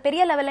அப்படின்னு அந்த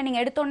பெரிய லெவலில்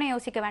நீங்கள் எடுத்தோன்னே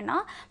யோசிக்க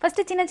வேண்டாம்.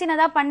 ஃபஸ்ட்டு சின்ன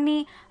சின்னதாக பண்ணி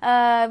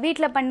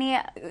வீட்டில் பண்ணி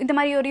இந்த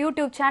மாதிரி ஒரு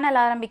யூடியூப்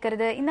சேனல்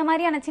ஆரம்பிக்கிறது, இந்த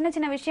மாதிரியான சின்ன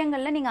சின்ன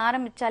விஷயங்கள்ல நீங்கள்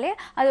ஆரம்பித்தாலே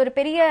அது ஒரு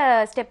பெரிய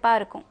ஸ்டெப்பாக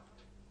இருக்கும்.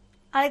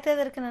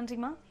 அழைத்ததற்கு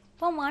நன்றிம்மா.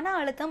 இப்போ மன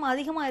அழுத்தம்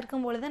அதிகமாக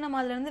இருக்கும் பொழுது நம்ம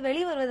அதிலிருந்து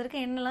வெளிவருவதற்கு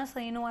என்னெல்லாம்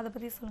செய்யணும், அதை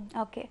பற்றி சொல்லுங்கள்.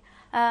 ஓகே.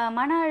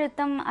 மன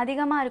அழுத்தம்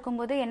அதிகமாக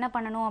இருக்கும்போது என்ன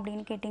பண்ணணும்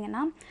அப்படின்னு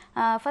கேட்டிங்கன்னா,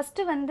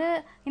 ஃபஸ்ட்டு வந்து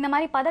இந்த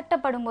மாதிரி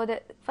பதட்டப்படும் போது,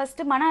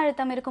 ஃபஸ்ட்டு மன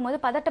அழுத்தம் இருக்கும்போது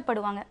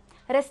பதட்டப்படுவாங்க,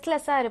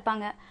 ரெஸ்ட்லெஸ்ஸாக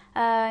இருப்பாங்க.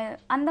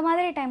 அந்த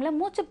மாதிரி டைமில்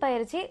மூச்சு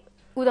பயிற்சி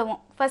உதவும்.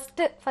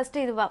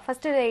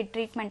 ஃபஸ்ட்டு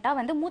ட்ரீட்மெண்ட்டாக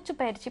வந்து மூச்சு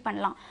பயிற்சி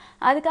பண்ணலாம்.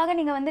 அதுக்காக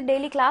நீங்கள் வந்து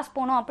டெய்லி கிளாஸ்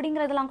போகணும்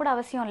அப்படிங்கிறதுலாம் கூட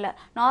அவசியம் இல்லை.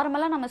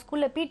 நார்மலாக நம்ம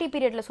ஸ்கூலில் பிடி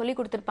பீரியடில் சொல்லி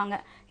கொடுத்துருப்பாங்க,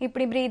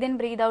 இப்படி ப்ரீத் இன்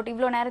ப்ரீத் அவுட்,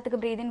 இவ்வளோ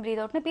நேரத்துக்கு ப்ரீத் இன்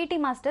ப்ரீத் அவுட்னு பிடி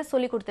மாஸ்டர்ஸ்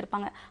சொல்லி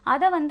கொடுத்துருப்பாங்க.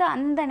 அதை வந்து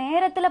அந்த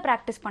நேரத்தில்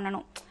ப்ராக்டிஸ்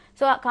பண்ணணும்.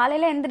 ஸோ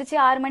காலையில் எழுந்திரிச்சு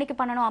 6 மணிக்கு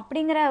பண்ணணும்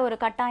அப்படிங்கிற ஒரு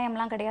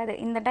கட்டாயம்லாம் கிடையாது.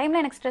 இந்த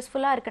டைமில் எனக்கு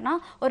ஸ்ட்ரெஸ்ஃபுல்லாக இருக்குன்னா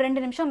ஒரு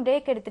 2 நிமிஷம்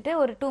பிரேக் எடுத்துகிட்டு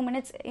ஒரு 2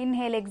 மினிட்ஸ்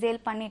இன்ஹேல் எக்ஸேல்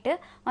பண்ணிவிட்டு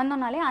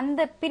வந்தோம்னாலே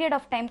அந்த பீரியட்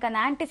ஆஃப் டைம்க்கு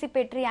அந்த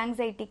ஆன்டிசிபேட்டரி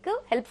ஆங்ஸைட்டிக்கு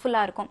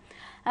ஹெல்ப்ஃபுல்லாக இருக்கும்.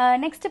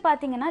 நெக்ஸ்ட்டு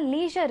பார்த்தீங்கன்னா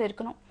லீஷர்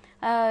இருக்கணும்.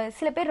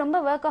 சில பேர் ரொம்ப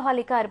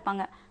ஒர்க்கஹாலிக்காக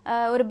இருப்பாங்க,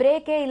 ஒரு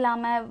பிரேக்கே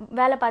இல்லாமல்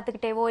வேலை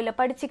பார்த்துக்கிட்டேவோ இல்லை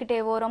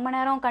படிச்சுக்கிட்டேவோ ரொம்ப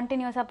நேரம்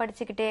கண்டினியூஸாக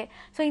படிச்சுக்கிட்டே.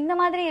 ஸோ இந்த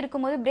மாதிரி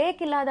இருக்கும்போது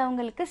பிரேக்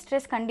இல்லாதவங்களுக்கு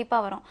ஸ்ட்ரெஸ்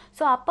கண்டிப்பாக வரும்.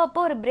 ஸோ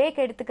அப்பப்போ ஒரு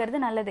பிரேக்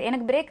எடுத்துக்கிறது நல்லது.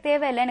 எனக்கு பிரேக்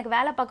தேவையில்லை, எனக்கு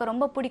வேலை பார்க்க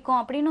ரொம்ப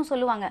பிடிக்கும் அப்படின்னு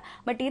சொல்லுவாங்க.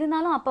 பட்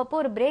இருந்தாலும்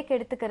அப்பப்போ ஒரு பிரேக்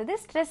எடுத்துக்கிறது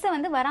ஸ்ட்ரெஸ்ஸை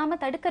வந்து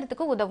வராமல்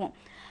தடுக்கிறதுக்கு உதவும்.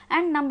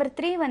 அண்ட் நம்பர்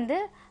 3 வந்து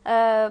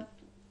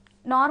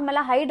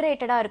நார்மலாக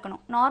ஹைட்ரேட்டடாக இருக்கணும்.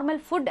 நார்மல்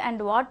ஃபுட்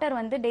அண்ட் வாட்டர்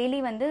வந்து டெய்லி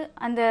வந்து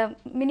அந்த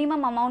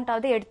மினிமம்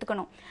அமௌண்ட்டாவது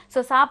எடுத்துக்கணும். ஸோ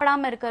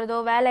சாப்பிடாமல் இருக்கிறதோ,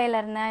 வேலையில்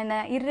இருந்த இந்த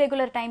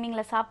இர்ரெகுலர்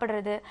டைமிங்கில்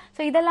சாப்பிட்றது,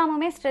 ஸோ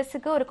இதெல்லாமே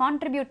ஸ்ட்ரெஸ்ஸுக்கு ஒரு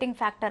கான்ட்ரிபியூட்டிங்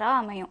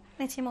ஃபேக்டராக அமையும்.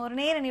 நிச்சயமாக. ஒரு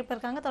நேர இணைப்பு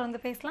இருக்காங்க,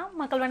 தொடர்ந்து பேசலாம்.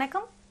 மக்கள்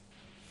வணக்கம்.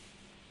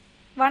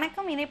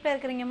 வணக்கம், இணைப்பில்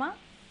இருக்கிறீங்கம்மா.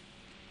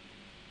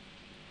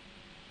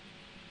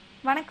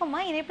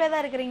 வணக்கம்மா, இணைப்பில்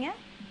தான் இருக்கிறீங்க.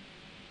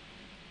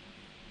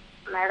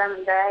 மேடம்,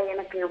 இந்த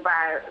எனக்கு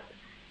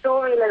 2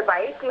 வீலர்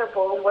பைக்ல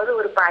போகும்போது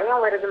ஒரு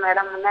பயம் வருது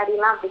மேடம். முன்னாடி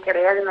எல்லாம் அப்படி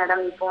கிடையாது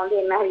மேடம். இப்போ வந்து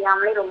என்ன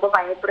அறியாமலே ரொம்ப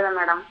பயப்படுவேன்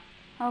மேடம்.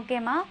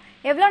 ஓகேம்மா.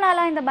 எவ்வளோ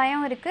நாளா இந்த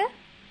பயம் இருக்கு?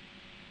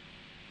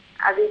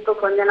 அது இப்போ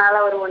கொஞ்ச நாளா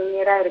ஒரு 1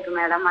 இயரா இருக்கு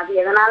மேடம். அது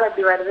எதனால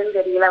அப்படி வருதுன்னு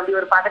தெரியல. அப்படி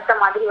ஒரு பதட்ட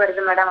மாதிரி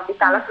வருது மேடம். அப்படி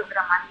தலை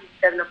சுத்துற மாதிரி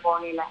இருக்கு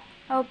போகல.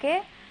 ஓகே.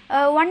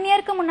 1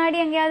 இயருக்கு முன்னாடி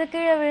எங்கேயாவது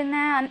கீழே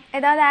விழுந்தேன்,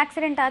 ஏதாவது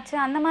ஆக்சிடென்ட் ஆச்சு,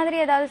 அந்த மாதிரி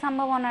ஏதாவது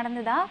சம்பவம்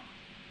நடந்ததா?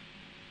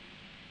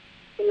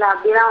 இல்ல,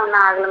 அப்படிலாம்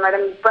ஒண்ணும் ஆகல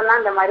மேடம். இப்பதான்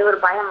இந்த மாதிரி ஒரு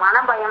பயம், மன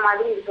பயம்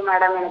மாதிரி இருக்கு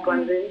மேடம் எனக்கு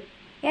வந்து.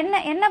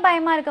 என்ன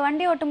பயமா இருக்கு?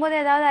 வண்டி ஓட்டும் போது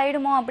ஏதாவது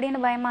ஆயிடுமோ அப்படின்னு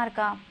பயமா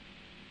இருக்கா?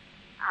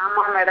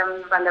 ஆமா மேடம்.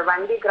 அந்த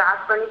வண்டி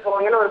கிராஸ் பண்ணி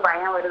போகல ஒரு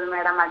பயம் வருது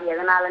மேடம். அது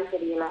எதனாலன்னு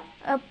தெரியல.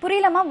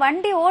 புரியலமா,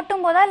 வண்டி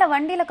ஓட்டும் போதா இல்ல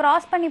வண்டியில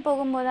கிராஸ் பண்ணி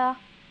போகும்போதா?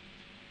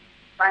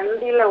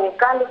 வண்டியில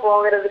உட்காந்து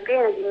போகிறதுக்கு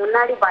எனக்கு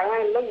முன்னாடி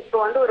பயம் இல்லை, இப்போ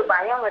வந்து ஒரு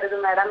பயம் வருது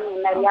மேடம்.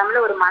 என்ன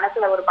அறியாமல ஒரு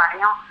மனசுல ஒரு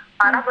பயம்,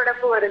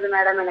 படபடப்பு வருது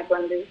மேடம் எனக்கு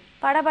வந்து.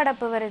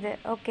 படபடப்பு வருது.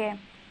 ஓகே.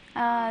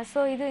 ஸோ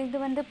இது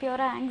வந்து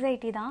பியூராக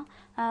ஆங்ஸைட்டி தான்.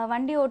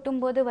 வண்டி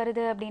ஓட்டும் போது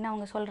வருது அப்படின்னு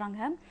அவங்க சொல்கிறாங்க.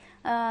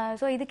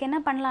 ஸோ இதுக்கு என்ன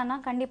பண்ணலான்னா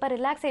கண்டிப்பாக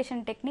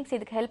ரிலாக்ஸேஷன் டெக்னிக்ஸ்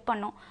இதுக்கு ஹெல்ப்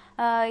பண்ணும்.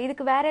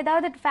 இதுக்கு வேறு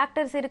ஏதாவது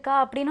ஃபேக்டர்ஸ் இருக்கா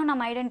அப்படின்னும்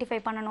நம்ம ஐடென்டிஃபை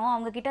பண்ணணும்.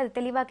 அவங்கக்கிட்ட அது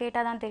தெளிவாக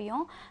கேட்டால் தான்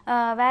தெரியும்.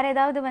 வேறு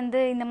ஏதாவது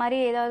வந்து இந்த மாதிரி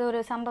ஏதாவது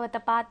ஒரு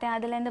சம்பவத்தை பார்த்தேன்,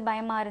 அதுலேருந்து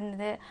பயமாக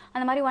இருந்தது,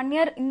 அந்த மாதிரி 1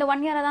 இயர் இந்த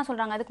 1 இயராக தான்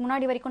சொல்கிறாங்க. அதுக்கு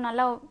முன்னாடி வரைக்கும்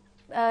நல்லா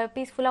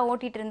பீஸ்ஃபுல்லாக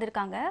ஓட்டிகிட்டு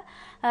இருந்திருக்காங்க.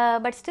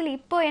 பட் ஸ்டில்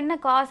இப்போ என்ன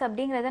காஸ்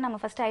அப்படிங்கிறத நம்ம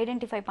ஃபஸ்ட்டு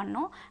ஐடென்டிஃபை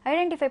பண்ணணும்.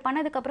 ஐடென்டிஃபை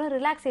பண்ணதுக்கப்புறம்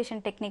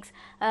ரிலாக்ஸேஷன் டெக்னிக்ஸ்,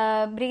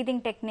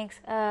 ப்ரீதிங் டெக்னிக்ஸ்,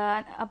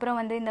 அப்புறம்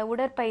வந்து இந்த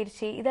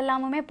உடற்பயிற்சி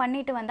இதெல்லாமுமே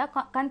பண்ணிட்டு வந்தால்,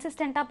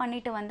 கன்சிஸ்டண்ட்டாக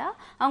பண்ணிட்டு வந்தால்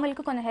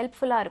அவங்களுக்கு கொஞ்சம்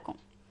ஹெல்ப்ஃபுல்லாக இருக்கும்.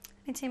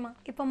 நிச்சயமா.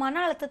 இப்போ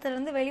மன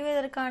அழுத்தத்திலிருந்து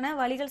வெளிவதற்கான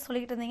வழிகள்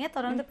சொல்லிக்கிட்டு இருந்தீங்க,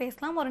 தொடர்ந்து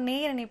பேசலாம். ஒரு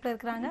நேயர் இணைப்பில்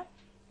இருக்கிறாங்க.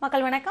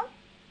 மக்கள் வணக்கம்.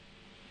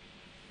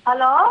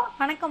 ஹலோ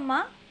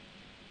வணக்கம்மா.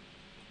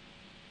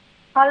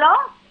 ஹலோ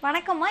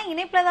வணக்கம்மா,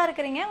 இணைப்பில் தான்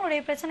இருக்கிறீங்க,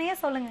 உங்களுடைய பிரச்சனையே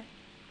சொல்லுங்க.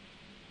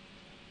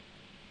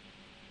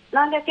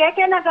 நாங்க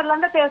கேகே நகர்ல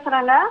இருந்து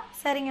பேசுறேங்க.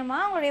 சரிங்கம்மா,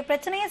 உங்களுடைய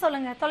பிரச்சனையே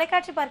சொல்லுங்க,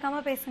 தொலைக்காட்சி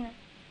பார்க்காம பேசுங்க.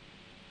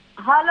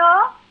 ஹலோ,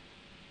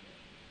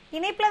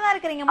 இணைப்பில் தான்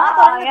இருக்கிறீங்கம்மா,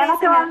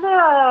 எனக்கு வந்து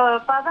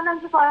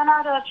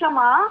 15-16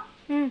 வருஷமா.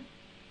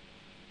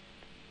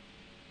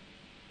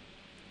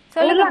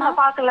 சொல்லுங்க.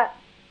 பாக்கல.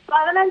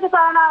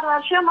 15-16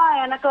 வருஷமா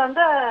எனக்கு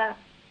வந்து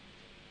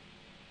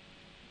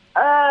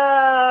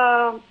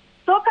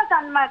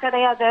தூக்கத்தன்மை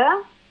கிடையாது.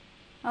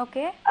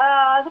 ஓகே.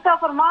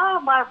 அதுக்கப்புறமா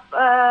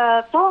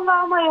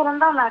தூங்காம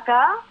இருந்தோம்னாக்கா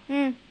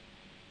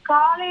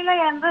காலையில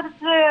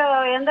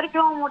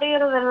எந்திரிக்கவும்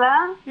முடியறது இல்ல.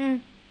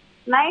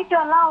 நைட்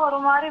எல்லாம் ஒரு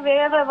மாதிரி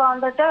வேர்வை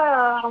வந்துட்டு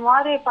ஒரு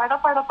மாதிரி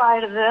படபடப்பு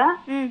ஆயிடுது.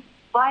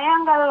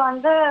 பயங்கள்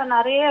வந்து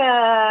நிறைய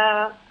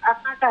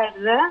அட்டாக்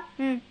ஆயிடுது.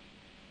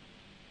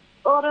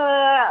 ஒரு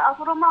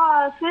அப்புறமா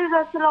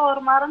சீசஸ்ல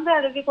ஒரு மருந்து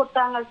எழுதி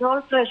கொடுத்தாங்க,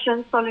 ஜோல்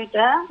ஃப்ரெஷ்ன்னு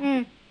சொல்லிட்டு.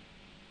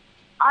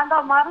 அந்த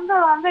மருந்து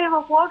வந்து இவ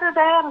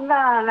போட்டுட்டே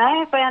இருந்தானே.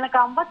 இப்ப எனக்கு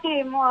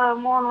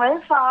 53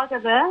 வயசு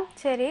ஆகுது.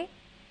 சரி.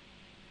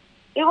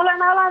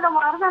 இவ்வளவு நாளா அந்த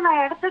மருந்தை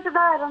நான் எடுத்துட்டு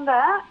தான்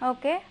இருந்தேன்.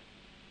 ஓகே.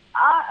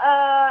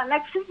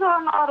 நெக்ஸ்ட்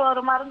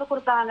ஒரு மருந்து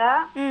கொடுத்தாங்க.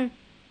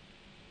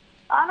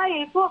 ஆனா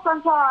இப்போ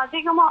கொஞ்சம்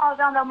அதிகமா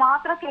ஆகுது. அந்த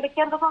மாத்திரை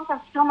கிடைக்கிறதுக்கும்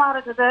கஷ்டமா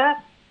இருக்குது.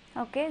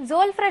 ஓகே.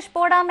 ஜோல் ஃப்ரெஷ்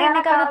போடாம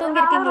என்னைக்காவது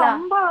தூங்கி இருக்கீங்களா?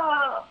 ரொம்ப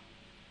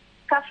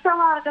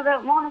கஷ்டமா இருக்குது.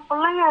 3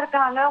 பிள்ளைங்க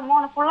இருக்காங்க.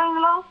 3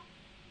 பிள்ளைங்களும்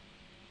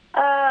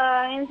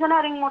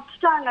இன்ஜினியரிங்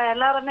முடிச்சுட்டாங்க,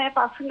 எல்லாருமே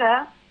பசங்க.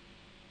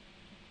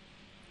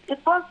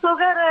 இப்போ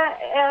சுகர்,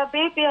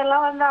 பிபி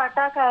எல்லாம் வந்து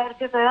அட்டாக்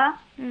ஆயிருக்குது.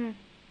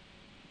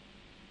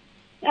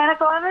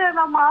 எனக்கு வந்து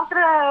இந்த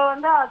மாத்திரை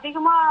வந்து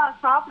அதிகமா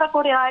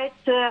சாப்பிடக்கூடிய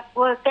ஆயிடுச்சு.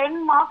 ஒரு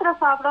 10 மாத்திரை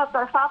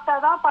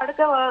சாப்பிட்டாதான்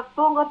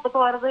தூங்கறதுக்கு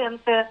வருது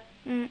எனக்கு.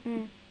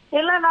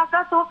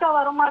 இல்லனாக்கா தூக்கம்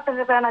வர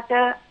மாட்டேங்குது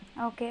எனக்கு.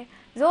 ஓகே.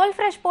 ஜோல்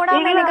ஃப்ரெஷ்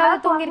போடாம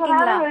என்னைக்காவது தூங்கி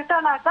இருக்கீங்களா?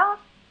 விட்டனாக்கா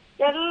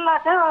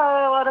எல்லாத்தையும்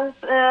ஒரு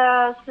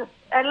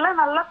எல்லாம்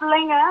நல்ல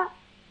பிள்ளைங்க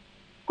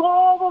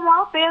கோபமா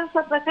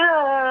பேசுறதுக்கு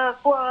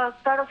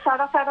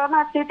சடசடனா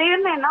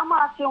திடீர்னு என்னமா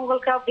ஆச்சு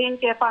உங்களுக்கு அப்படின்னு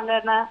கேட்பாங்க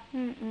என்ன.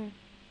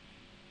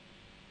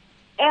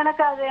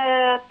 எனக்கு அது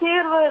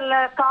தீர்வு இல்ல.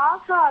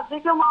 காசு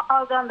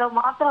அதிகமாகுது அந்த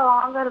மாத்திரை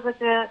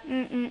வாங்குறதுக்கு.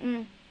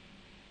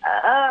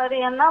 அது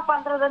என்ன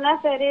பண்றதுன்னே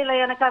தெரியல.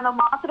 எனக்கு அந்த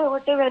மாத்திரை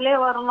விட்டு வெளியே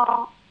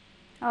வரணும்.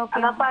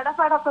 அந்த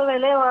படபடப்பு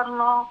வெளியே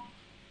வரணும்.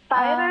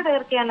 தைராய்டு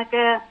இருக்கு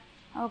எனக்கு.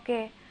 ஓகே.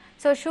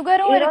 சோ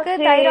சுகரும் இருக்கு,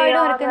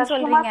 தைராய்டும் இருக்குன்னு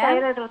சொல்றீங்க.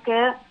 தைராய்டு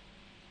இருக்கு.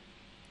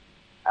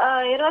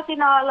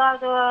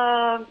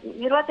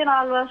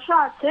 24 வருஷம்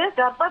ஆச்சு.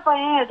 கர்ப்ப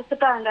பையன்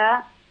எடுத்துட்டாங்க.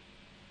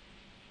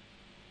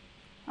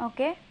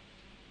 ஓகே.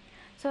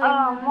 சோ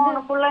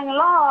 3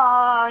 பிள்ளைங்களும்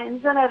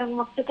இன்ஜினியரிங்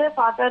முடிச்சுட்டு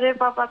பாப்பாரே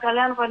பாப்பா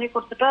கல்யாணம் பண்ணி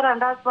கொடுத்துட்டோம்.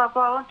 2வது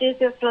பாப்பாவும்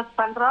TCS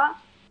பண்றா.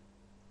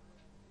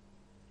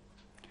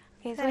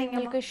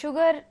 உங்களுக்கு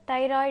சுகர்,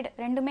 தைராய்டு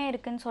ரெண்டுமே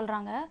இருக்குன்னு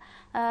சொல்கிறாங்க.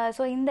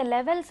 ஸோ இந்த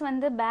லெவல்ஸ்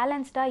வந்து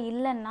பேலன்ஸ்டாக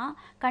இல்லைன்னா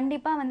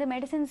கண்டிப்பாக வந்து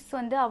மெடிசின்ஸ்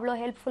வந்து அவ்வளோ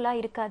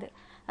ஹெல்ப்ஃபுல்லாக இருக்காது.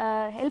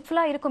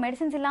 ஹெல்ப்ஃபுல்லாக இருக்கும்,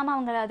 மெடிசின்ஸ் இல்லாமல்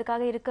அவங்க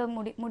அதுக்காக இருக்க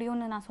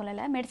முடியும்னு நான்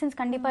சொல்லலை. மெடிசின்ஸ்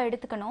கண்டிப்பாக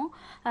எடுத்துக்கணும்.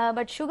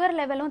 பட் சுகர்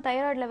லெவலும்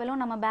தைராய்டு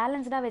லெவலும் நம்ம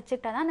பேலன்ஸ்டாக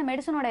வச்சுக்கிட்டா தான் அந்த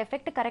மெடிசனோட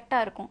எஃபெக்ட்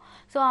கரெக்டாக இருக்கும்.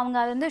 ஸோ அவங்க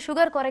அது வந்து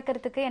சுகர்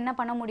குறைக்கிறதுக்கு என்ன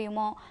பண்ண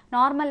முடியுமோ,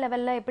 நார்மல்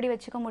லெவலில் எப்படி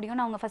வச்சுக்க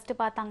முடியும்னு அவங்க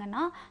ஃபஸ்ட்டு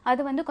பார்த்தாங்கன்னா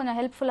அது வந்து கொஞ்சம்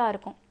ஹெல்ப்ஃபுல்லாக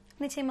இருக்கும்.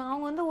 நிச்சயமா.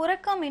 அவங்க வந்து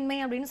உறக்கமின்மை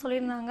அப்படின்னு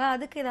சொல்லியிருந்தாங்க,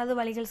 அதுக்கு ஏதாவது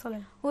வழிகள்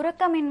சொல்லலாம்?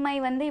 உறக்கமின்மை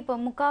வந்து இப்போ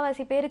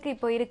முக்கால்வாசி பேருக்கு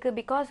இப்போ இருக்குது.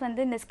 பிகாஸ்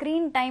வந்து இந்த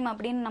ஸ்க்ரீன் டைம்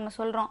அப்படின்னு நம்ம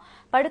சொல்கிறோம்.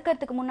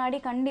 படுக்கிறதுக்கு முன்னாடி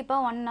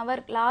கண்டிப்பாக 1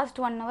 ஹவர்,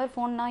 லாஸ்ட் 1 ஹவர்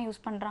ஃபோன் தான் யூஸ்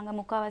பண்ணுறாங்க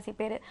முக்கால்வாசி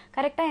பேர்.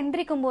 கரெக்டாக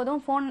எந்திரிக்கும்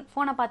போதும்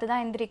ஃபோனை பார்த்து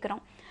தான்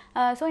எந்திரிக்கிறோம்.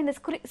 ஸோ இந்த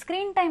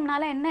ஸ்க்ரீன்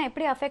டைம்னால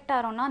எப்படி அஃபெக்ட்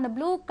ஆகிறோம்னா அந்த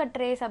ப்ளூ கட்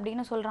ரேஸ்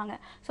அப்படின்னு சொல்கிறாங்க.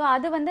 ஸோ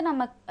அது வந்து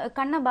நம்ம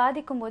கண்ணை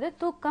பாதிக்கும் போது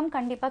தூக்கம்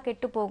கண்டிப்பாக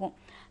கெட்டு போகும்.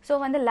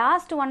 ஸோ வந்து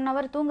லாஸ்ட் 1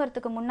 ஹவர்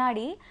தூங்குறதுக்கு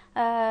முன்னாடி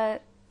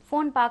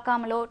ஃபோன்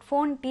பார்க்காமலோ,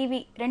 ஃபோன், டிவி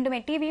ரெண்டுமே,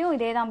 டிவியும்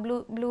இதே தான்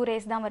ப்ளூ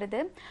ரேஸ் தான் வருது.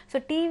 ஸோ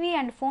டிவி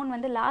அண்ட் ஃபோன்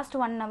வந்து லாஸ்ட்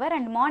 1 ஹவர்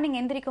அண்ட் மார்னிங்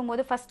எந்திரிக்கும்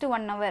போது ஃபஸ்ட்டு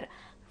 1 ஹவர்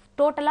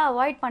டோட்டலாக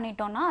அவாய்ட்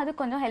பண்ணிட்டோம்னா அது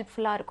கொஞ்சம்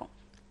ஹெல்ப்ஃபுல்லாக இருக்கும்.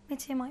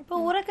 நிச்சயமா. இப்போ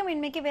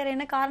உறக்கமின்மைக்கு வேறு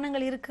என்ன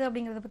காரணங்கள் இருக்குது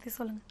அப்படிங்கிறத பற்றி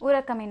சொல்லுங்கள்.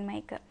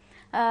 உறக்கமின்மைக்கு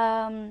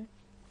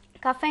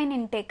கஃபைன்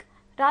இன்டேக்,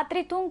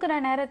 ராத்திரி தூங்குற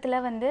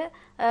நேரத்தில் வந்து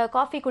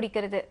காஃபி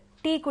குடிக்கிறது,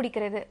 டீ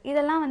குடிக்கிறது,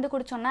 இதெல்லாம் வந்து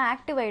குடிச்சோம்னா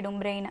ஆக்டிவ் ஆயிடும்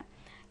பிரெயின்.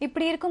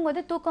 இப்படி இருக்கும்போது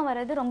தூக்கம்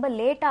வர்றது ரொம்ப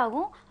லேட்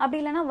ஆகும். அப்படி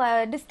இல்லைன்னா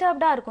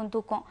டிஸ்டர்ப்டாக இருக்கும்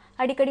தூக்கம்,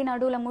 அடிக்கடி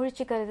நடுவில்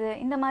முழிச்சிக்கிறது,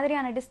 இந்த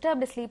மாதிரியான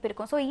டிஸ்டர்ப்டு ஸ்லீப்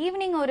இருக்கும். ஸோ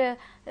ஈவினிங் ஒரு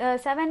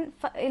 7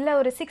 இல்லை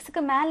ஒரு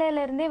 6க்கு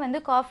மேலேருந்தே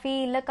வந்து காஃபி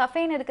இல்லை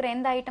கஃபைன் இருக்கிற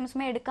எந்த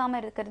ஐட்டம்ஸுமே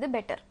எடுக்காமல் இருக்கிறது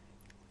பெட்டர்.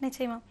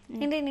 நிச்சயமா.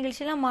 இன்றைய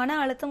நிகழ்ச்சியில் மன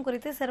அழுத்தம்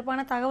குறித்து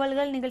சிறப்பான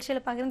தகவல்கள்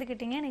நிகழ்ச்சியில்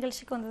பகிர்ந்துக்கிட்டீங்க.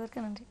 நிகழ்ச்சிக்கு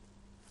வந்ததற்கு நன்றி.